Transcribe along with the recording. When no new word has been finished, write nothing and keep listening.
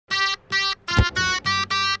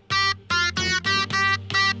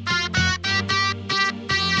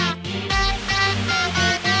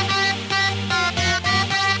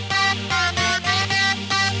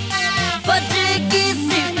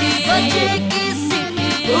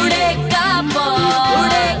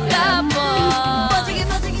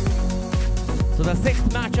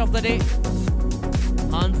of the day.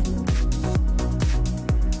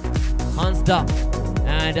 Hansda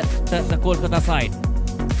and the Kolkata side.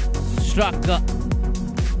 Struck,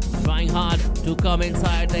 trying hard to come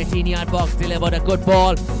inside the 18-yard box, delivered a good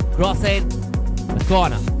ball, crossing the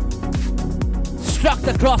corner. Struck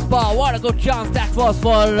the crossbar, what a good chance that was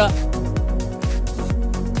for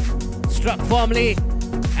struck firmly.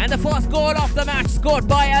 And the first goal of the match scored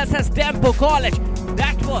by LSS Dempo College.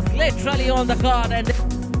 That was literally on the card, and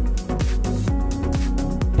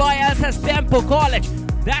by LSS Dempo College.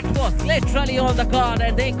 That was literally on the card,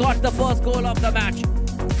 and they got the first goal of the match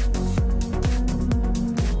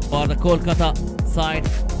for the Kolkata side.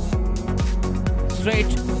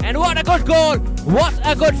 Straight, and what a good goal! What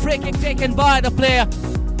a good free kick taken by the player.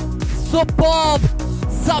 Superb,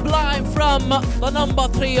 sublime from the number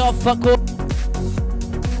 3 of Kolkata.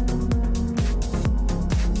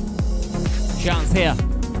 Chance here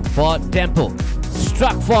for Dempo.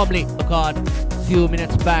 Struck firmly. The card few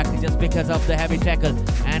minutes back just because of the heavy tackle,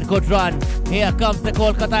 and good run. Here comes the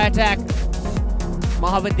Kolkata attack.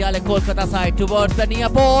 Mahavidhyala Kolkata side towards the near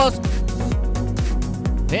post.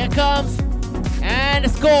 Here comes and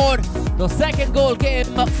scored. The second goal came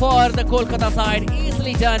for the Kolkata side.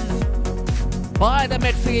 Easily done by the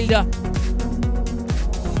midfielder.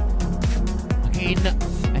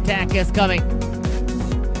 Again, attack is coming.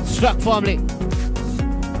 Struck firmly.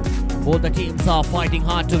 Both the teams are fighting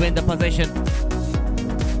hard to win the possession.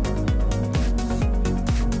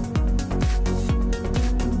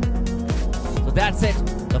 So that's it.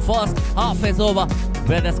 The first half is over,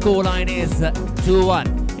 where the scoreline is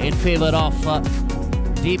 2-1 in favor of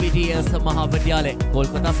DBDSM Mahavidhyala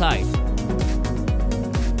Kolkata side.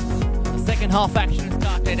 The second half action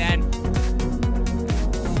started, and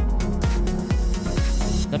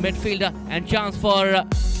the midfielder and chance for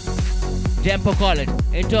Dempo College.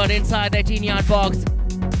 Entered inside the 18-yard box.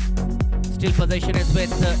 Still possession is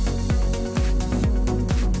with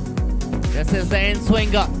this is the end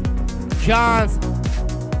swinger. Chance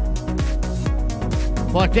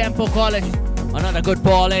for Dempo College. Another good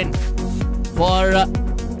ball in for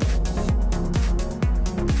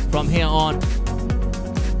from here on.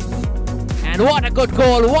 And what a good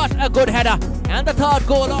goal, what a good header. And the third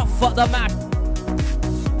goal of the match.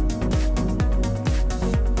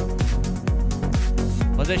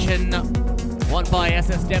 Possession won by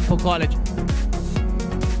SS Dempo College,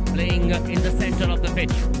 playing in the center of the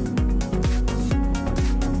pitch.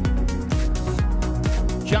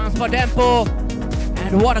 Chance for Dempo,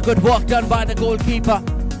 and what a good work done by the goalkeeper,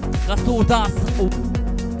 Das.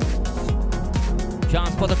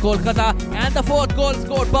 Chance for the Kolkata, and the fourth goal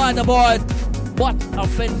scored by the boys. What a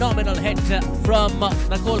phenomenal hit from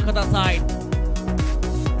the Kolkata side.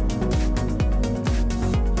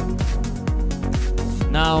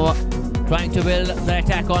 Now trying to build the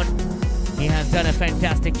attack on. He has done a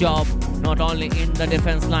fantastic job, not only in the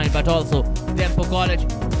defense line but also Dempo College.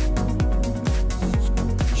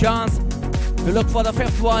 Chance to look for the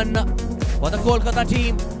fifth one for the Kolkata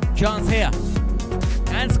team. Chance here,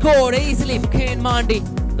 and scored easily for Kane Mandi.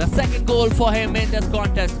 The second goal for him in this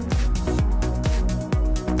contest.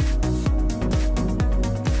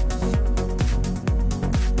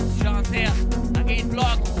 Chance here, again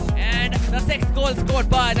blocked. And the sixth goal scored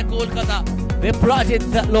by the Kolkata. Viprajit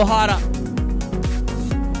Lohara.